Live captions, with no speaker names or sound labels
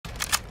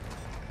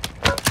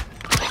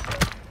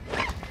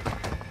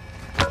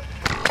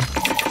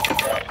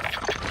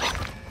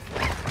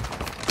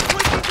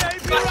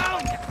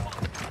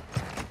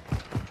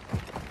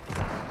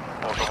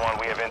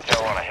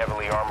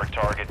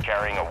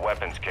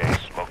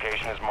case.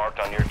 Location is marked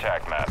on your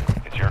attack map.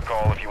 It's your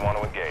call if you want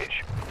to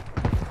engage.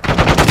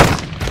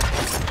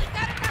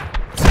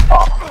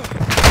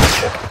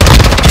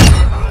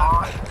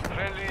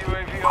 Friendly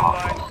UAV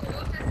online.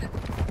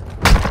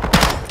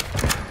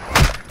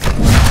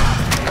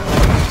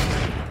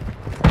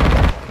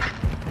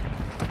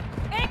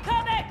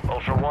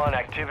 Ultra One,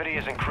 activity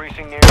is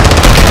increasing near.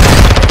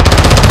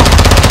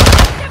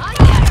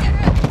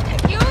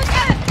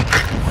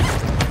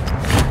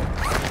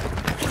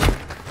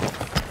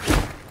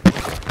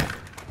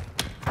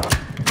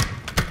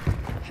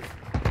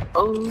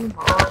 Oh my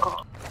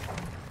god.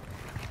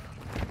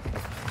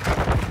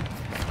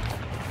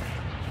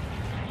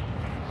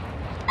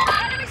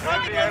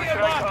 Friendly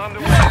airstrike on the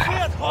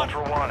way.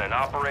 Ultra One, an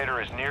operator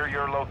is near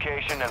your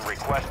location and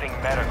requesting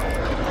medical.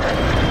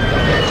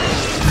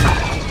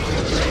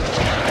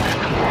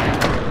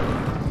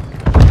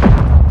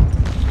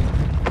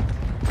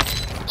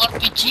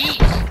 RPGs.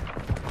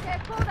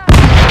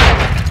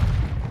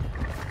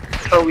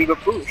 Oh, we go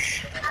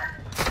push.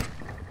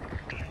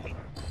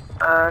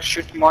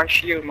 Shoot my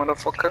shield,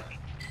 motherfucker.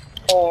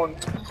 On.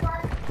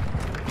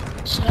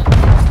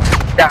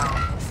 Down.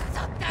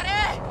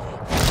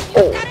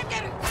 Oh.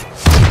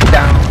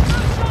 Down.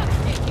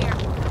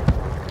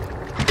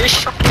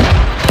 Ish.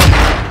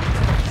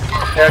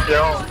 Yeah,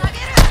 down.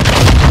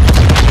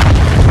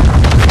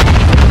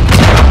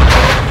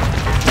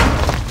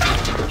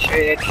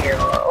 Shit, here.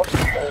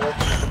 Okay.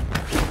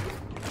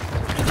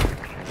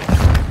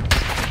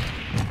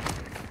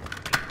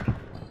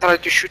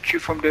 Tried to shoot you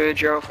from the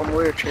jar from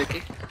where,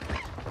 Tricky?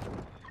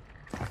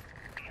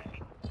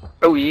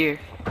 Oh yeah,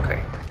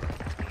 okay.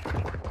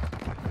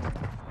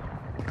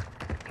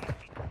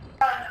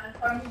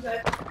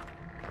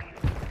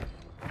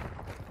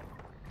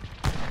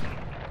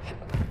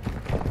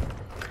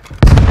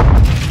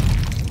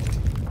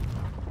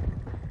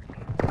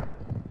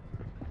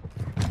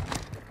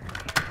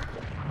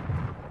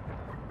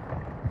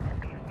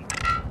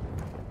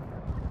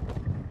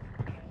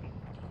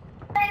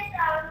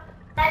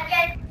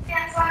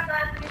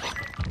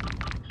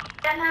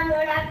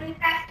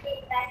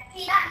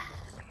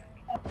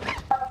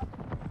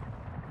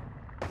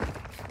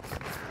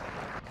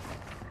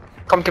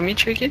 Come to me,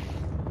 Tricky.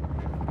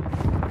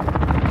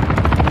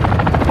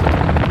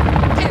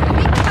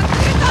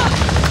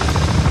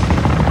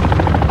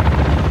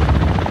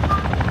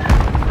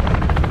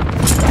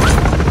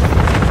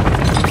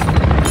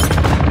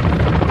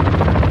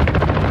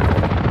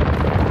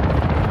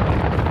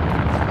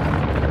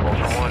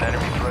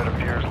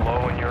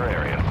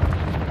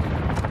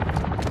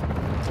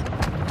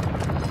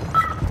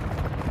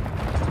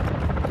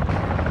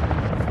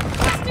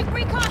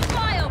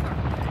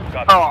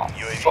 Oh,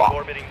 UAV fuck.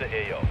 orbiting the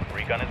AO.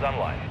 Recon is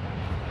online.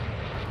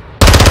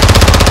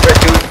 Red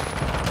dude.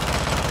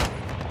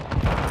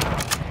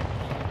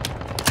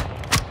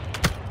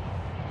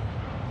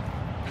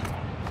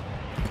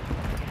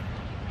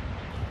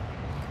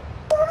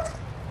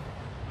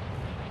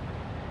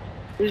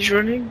 He's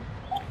running.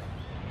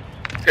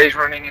 He's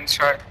running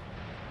inside.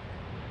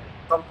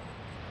 Come.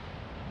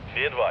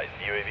 Be advised,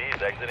 UAV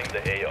is exiting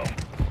the AO.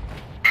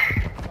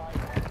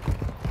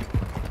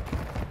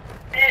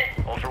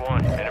 Ultra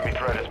One, enemy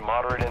threat is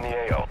moderate in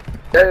the AO.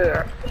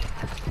 Yeah.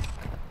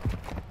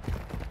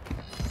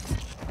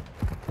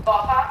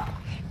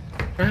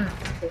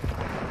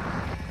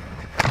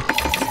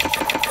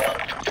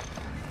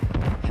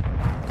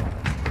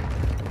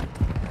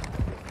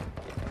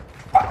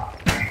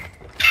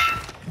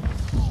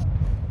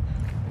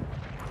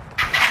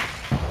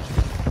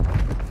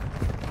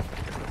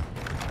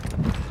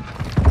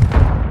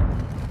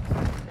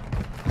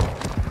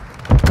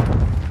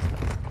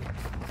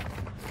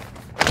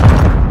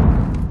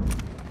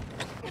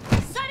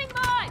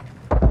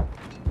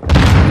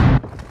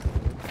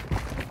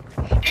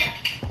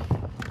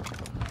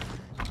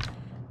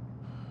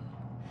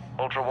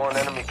 Ultra One,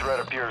 enemy threat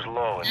appears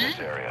low in this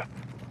area.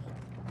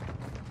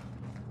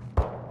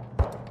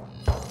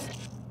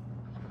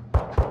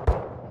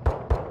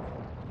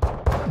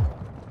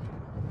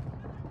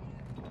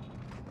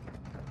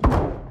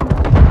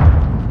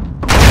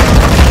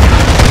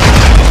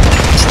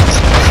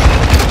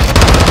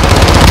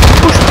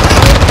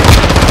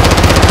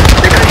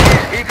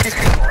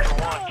 Ultra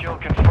One, kill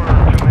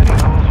confirmed. Too many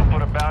holes will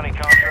put a bounty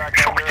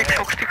contract on your head.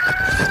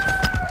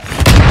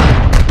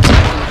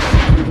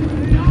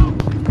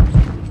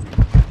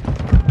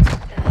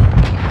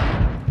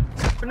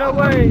 No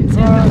way!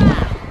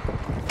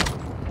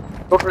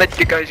 Don't let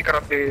you guys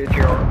grab the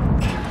jar.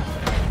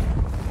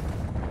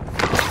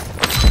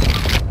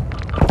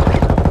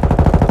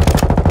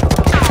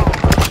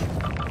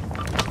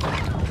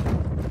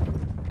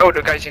 Oh,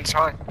 the guy's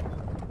inside.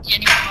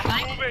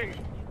 Moving.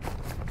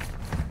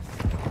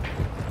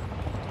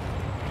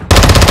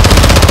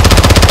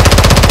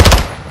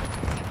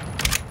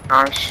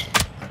 Nice.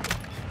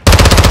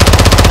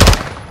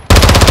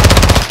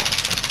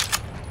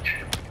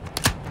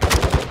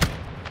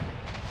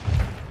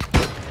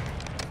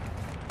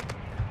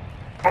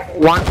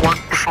 One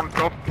push on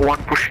top,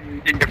 one push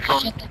in the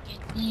front.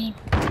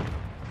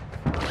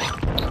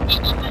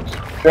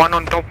 One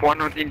on top,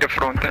 one on in the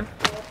front, eh?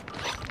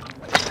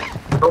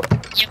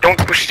 Don't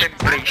push them,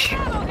 please.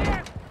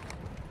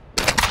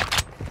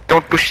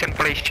 Don't push them,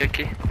 please,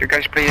 Jackie. You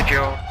guys play at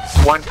your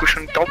one push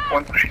on top,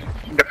 one push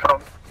in the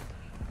front.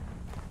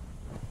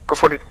 Go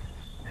for it.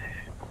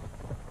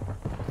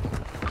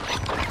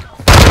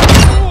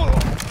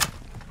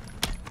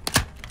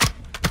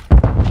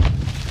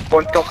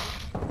 On top.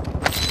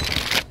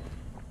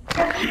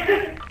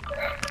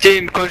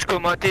 Team, Kosko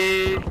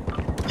mati.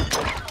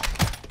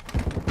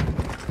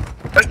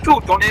 Let's do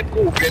it on it,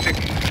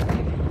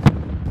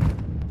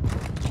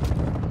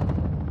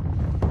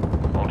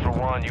 Ultra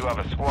One, you have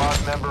a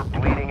squad member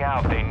bleeding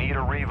out. They need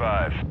a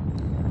revive.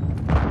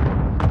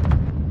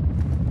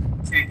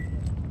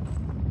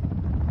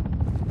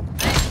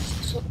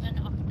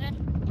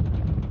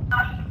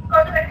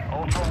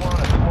 Ultra One,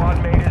 a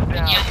squad mate is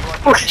down.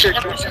 Oh shit.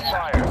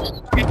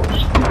 Fire.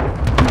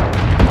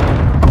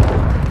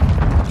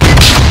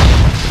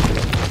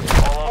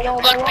 All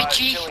Ultra One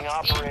killing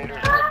operators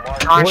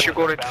with Nice, you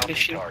got it,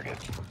 finishing.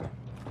 targets.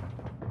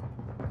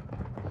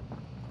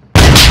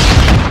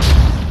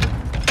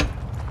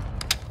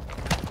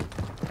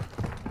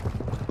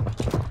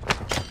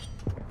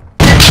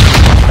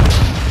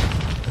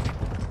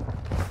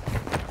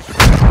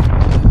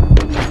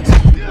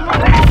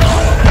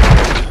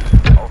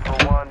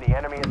 Ultra One, the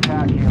enemy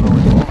attack helo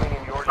is moving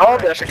in your Oh,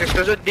 direction. there's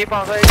quelque chose de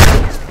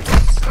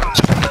pareil.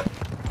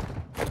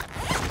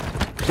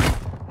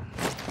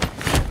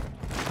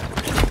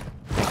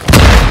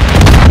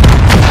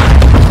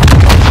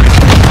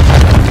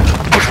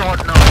 Push on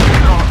now,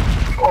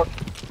 push on.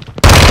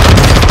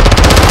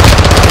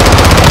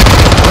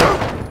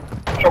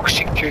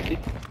 Toxic, Jackie.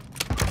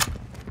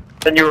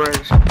 Then you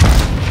raise.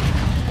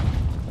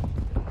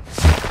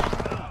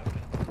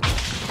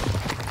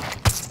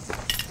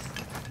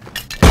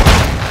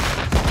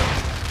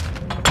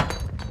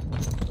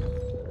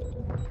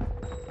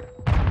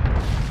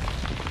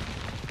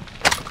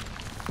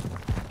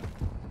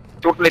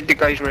 Don't let the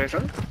guys raise,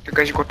 huh? The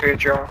guys got their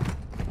jaw.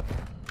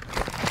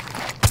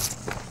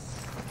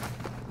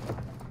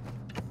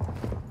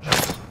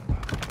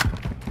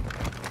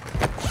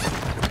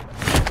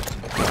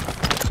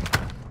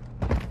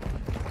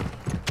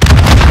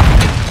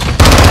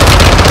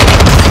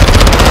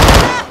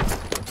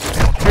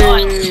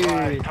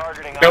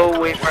 Targeting No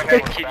operators weapon, I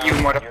with kill bounty you,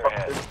 on your motherfucker.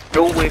 head.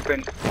 No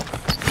weapon.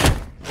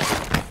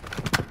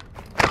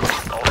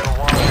 Ultra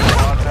One, a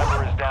squad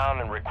member is down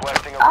and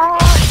requesting a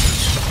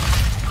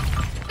revive.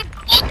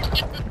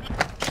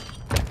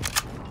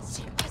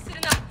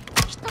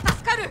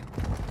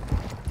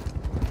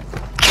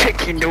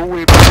 Checking no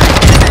weapon.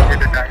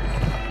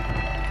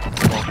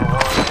 Ultra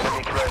One,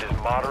 enemy threat is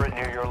moderate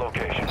near your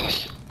location.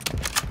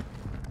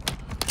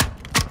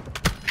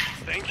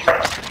 Thank you.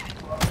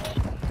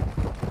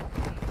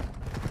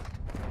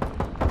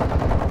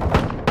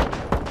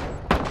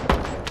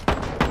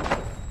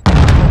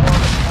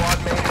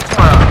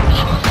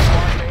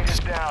 Squad mate is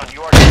down.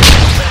 You are taking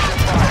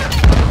effective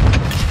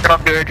fire.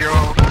 Come there,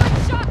 Joe.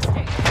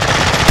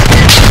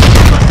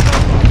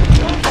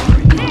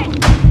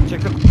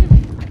 Check the.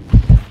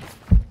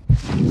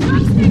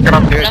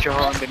 Come there, Joe,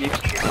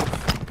 underneath you.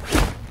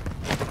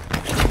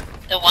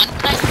 The one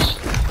plus me.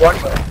 One.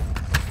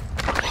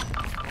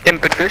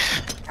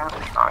 Impetus.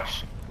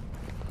 Nice.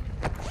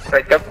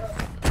 Right up.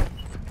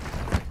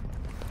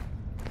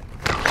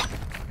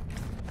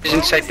 He's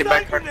inside the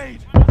back.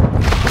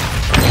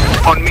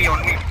 On me,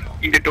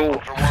 in the door.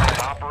 Ultra One, an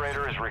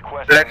operator is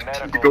requesting Left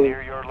medical door.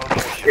 near your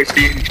location. It's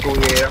the door,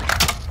 yeah.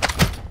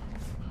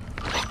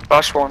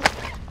 Last one.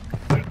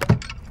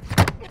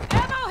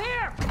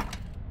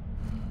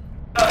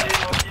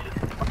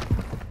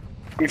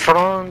 In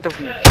front of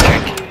me.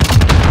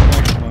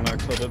 Man, ik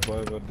zal dit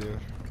bij wat duur.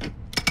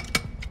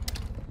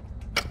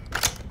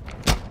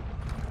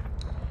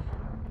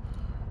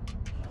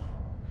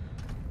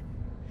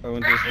 I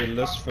want just the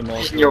list for He's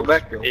now. in your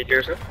back. Hey,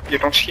 there's it. You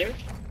don't see him?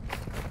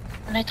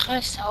 Net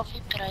gaan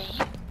selfie kry.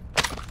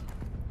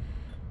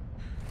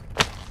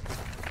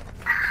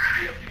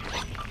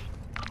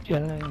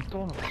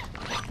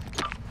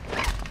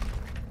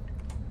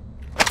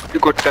 You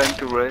got time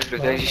to rest,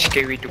 but that is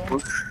scary to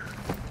push.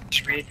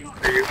 He's waiting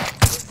for you.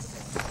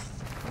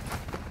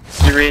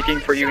 He's waiting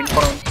for you in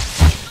front.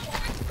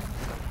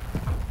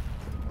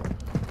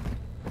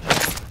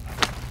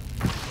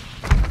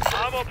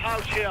 Ammo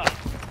pouch here.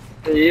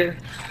 Yeah.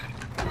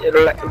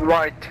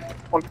 Right.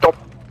 On top.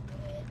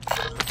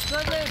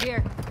 Good loot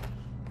here.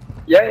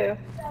 Yeah.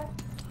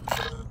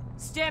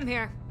 Stem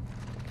here.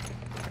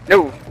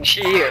 No,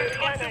 she here.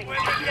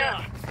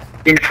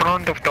 In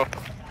front of top.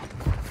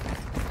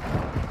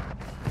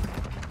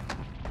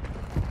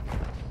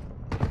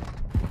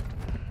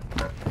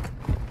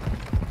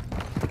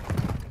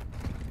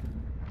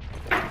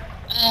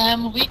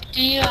 Vic,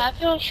 do you have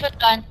your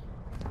shotgun?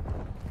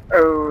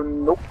 Oh,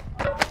 nope.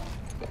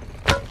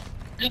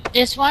 Look,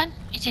 this one,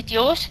 is it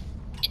yours?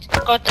 It's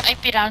got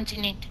IP rounds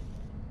in it.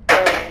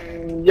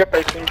 Yep,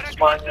 I think it's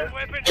mine. Yeah.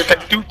 You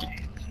can do it.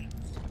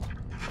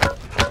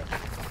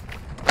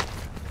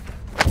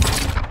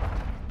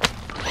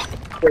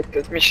 Wait,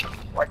 let me see.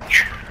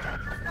 Watch.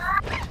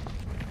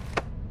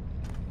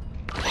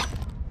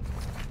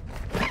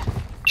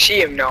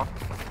 See him now.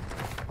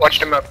 Watch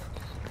them up.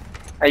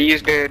 I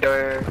used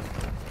the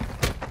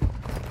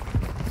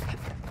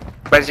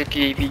basic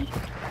AV.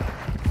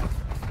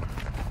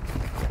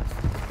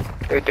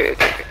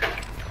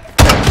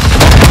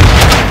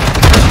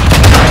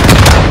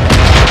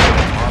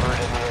 Moderate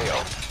in the AO.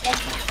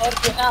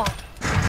 Order now.